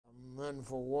running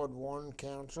for Ward 1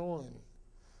 Council, and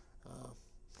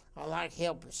I like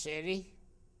help the city.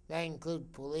 That includes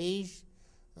police,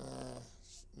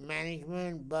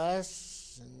 management,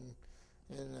 bus,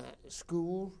 and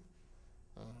school.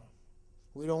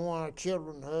 We don't want our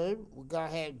children hurt. We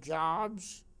gotta have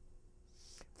jobs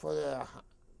for the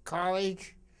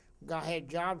college. We gotta have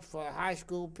jobs for the high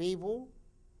school people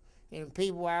and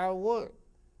people out of work.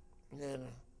 And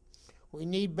we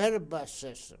need better bus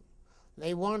system.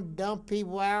 They want to dump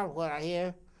people out, what I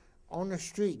hear, on the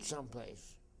street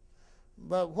someplace.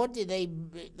 But what did they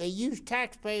use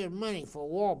taxpayer money for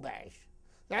Wabash.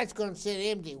 That's going to sit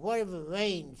empty. What if it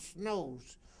rains,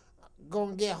 snows,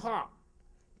 going to get hot?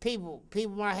 People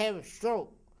might have a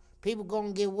stroke. People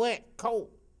going to get wet, cold.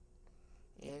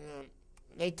 And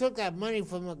they took that money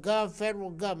from the federal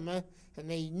government, and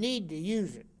they need to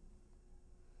use it.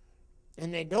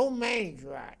 And they don't manage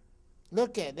right.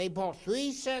 Look at it. They bought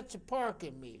 3 sets of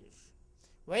parking meters,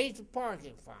 raised the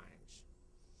parking fines.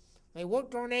 They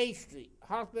worked on 8th Street,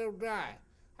 Hospital Drive.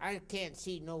 I can't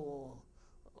see no.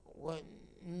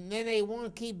 And then they want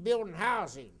to keep building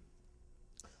housing.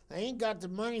 They ain't got the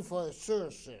money for the sewer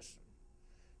system.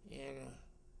 And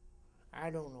I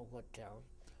don't know what to tell them.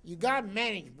 You got to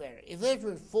manage better. If this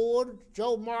was Ford,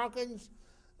 Joe Markins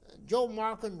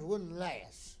wouldn't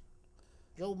last.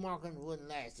 Joe Markins wouldn't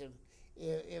last.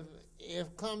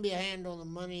 If Columbia handled the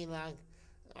money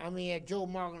if Joe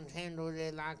Markins handled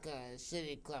it like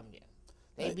City of Columbia,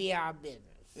 they'd be out of business.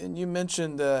 And you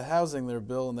mentioned housing there,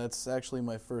 Bill, and that's actually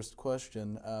my first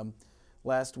question.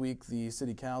 Last week, the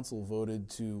City Council voted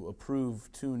to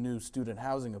approve 2 new student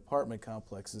housing apartment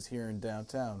complexes here in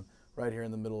downtown, right here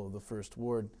in the middle of the First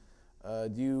Ward.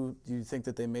 Do you think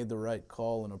that they made the right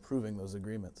call in approving those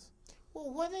agreements?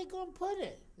 Well, where are they going to put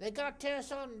it? They got to tear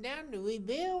something down to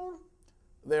rebuild.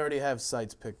 They already have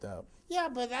sites picked out. Yeah,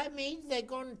 but that means they're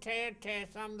going to tear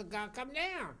something that's got to come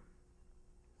down.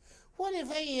 What if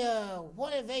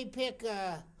they pick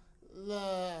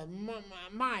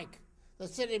Mike, the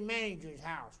city manager's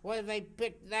house? What if they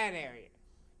picked that area?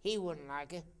 He wouldn't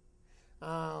like it.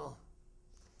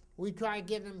 We tried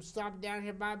getting them stopped down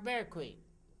here by Bear Creek.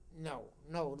 No,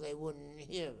 they wouldn't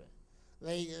hear of it.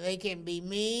 They can be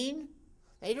mean.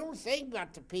 They don't think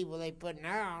about the people they putting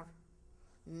out.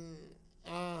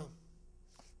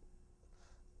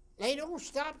 They don't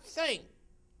stop to think.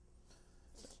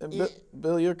 And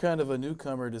Bill, you're kind of a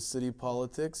newcomer to city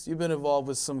politics. You've been involved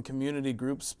with some community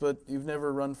groups, but you've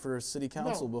never run for city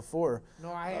council before.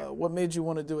 No, I haven't. What made you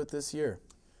want to do it this year?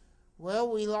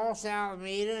 Well, we lost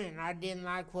Alameda, and I didn't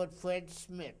like what Fred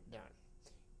Smith done.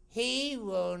 He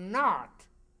will not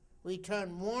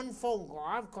return one phone call.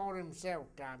 I've called him several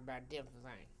times about different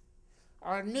things.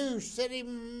 Our new city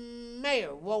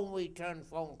mayor won't return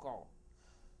phone calls.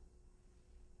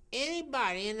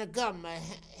 Anybody in the government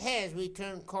has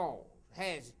returned calls.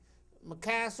 Has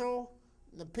McCassell,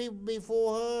 the people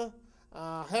before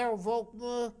her, Harold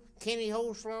Volkmer, Kenny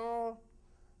Hoslaw,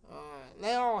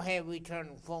 they all have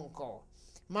returned phone calls.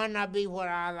 Might not be what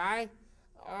I like.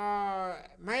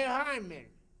 Mayor Hyman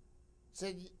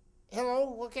said,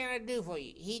 "Hello, what can I do for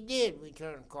you?" He did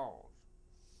return calls.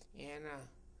 And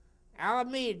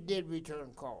Alameda did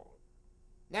return calls.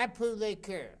 That proved they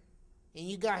care. And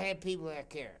you got to have people that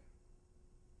care.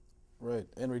 Right,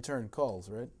 and return calls,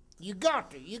 right? You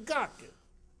got to.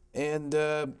 And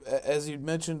as you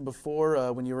mentioned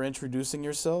before, when you were introducing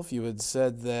yourself, you had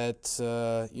said that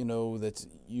that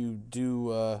you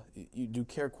do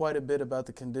care quite a bit about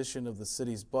the condition of the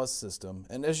city's bus system.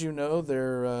 And as you know,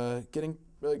 they're getting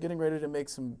ready to make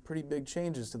some pretty big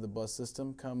changes to the bus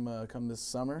system come this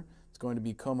summer. It's going to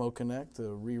be Como Connect, a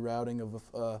rerouting of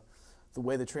the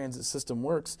way the transit system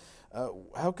works.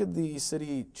 How could the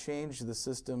city change the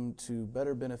system to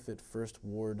better benefit First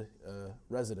Ward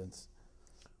residents?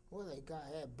 Well, they got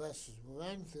to have buses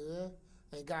run through it.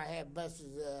 They got to have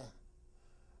buses.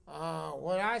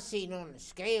 What I seen on the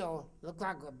scale looked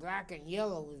like a black and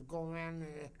yellow was going around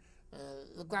and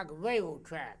looked like a railroad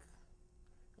track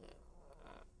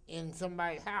in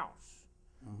somebody's house.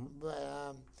 Mm-hmm.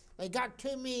 But they got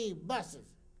too many buses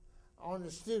on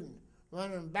the student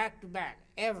running back to back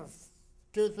every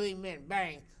 2 or 3 minutes.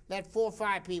 Bang! Let 4 or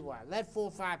 5 people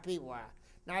out.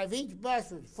 Now, if each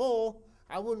bus was full,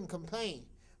 I wouldn't complain.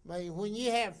 But when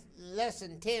you have less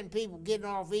than 10 people getting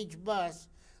off each bus,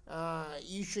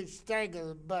 you should stagger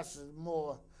the buses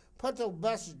more. Put those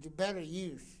buses to better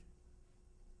use.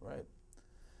 Right.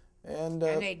 And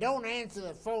they don't answer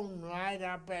the phone right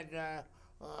up at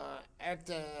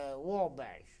the Wabash.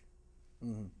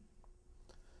 Mm-hmm.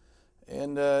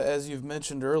 And as you've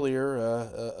mentioned earlier,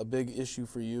 a big issue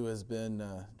for you has been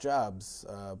jobs.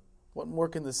 What more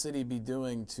can the city be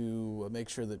doing to make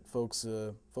sure that folks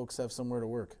have somewhere to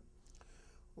work?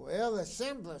 Well, the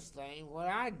simplest thing, what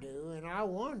I do and I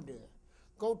want to do,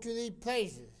 go to these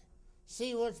places,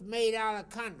 see what's made out of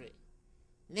the country.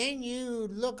 Then you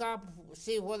look up,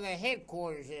 see where their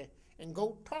headquarters is, and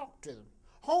go talk to them.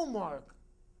 Homework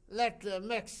left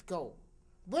Mexico.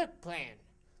 Brick plant.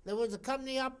 There was a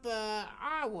company up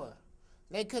Iowa.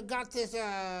 They could got this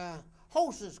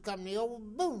hostess company over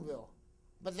Boonville,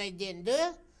 but they didn't do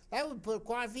it. That would put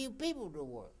quite a few people to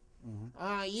work.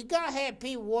 Mm-hmm. You gotta have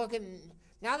people working.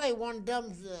 Now they want to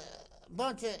dump a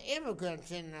bunch of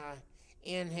immigrants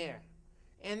in here,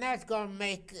 and that's gonna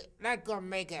make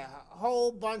a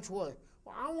whole bunch worse.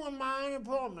 Well, I want my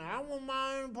unemployment. I want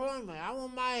my unemployment. I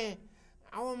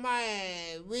want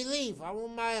my relief. I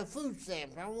want my food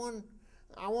stamps. I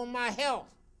want my health.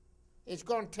 It's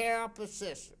gonna tear up the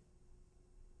system.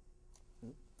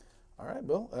 All right,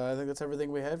 Bill. I think that's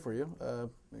everything we had for you.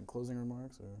 Any closing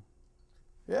remarks? Or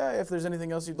yeah, if there's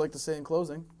anything else you'd like to say in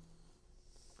closing.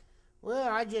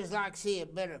 Well, I just like to see a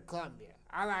better Columbia.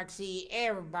 I like to see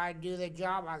everybody do their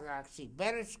job. I like to see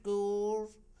better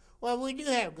schools. Well, we do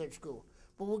have good schools,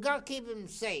 but we got to keep them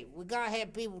safe. We got to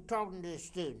have people talking to the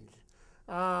students.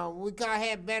 We got to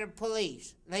have better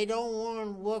police. They don't want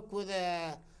to work with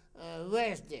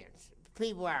residents,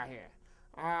 people out here.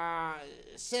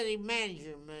 City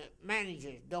managers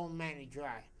don't manage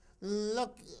right.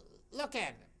 Look at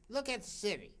it. Look at the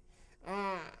city.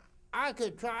 I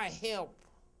could try to help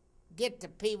get the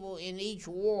people in each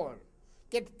ward.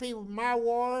 Get the people in my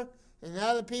ward, and the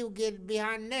other people get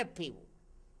behind their people.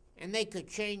 And they could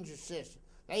change the system.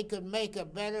 They could make a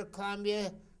better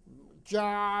Columbia,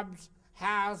 jobs,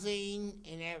 housing,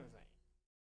 and everything.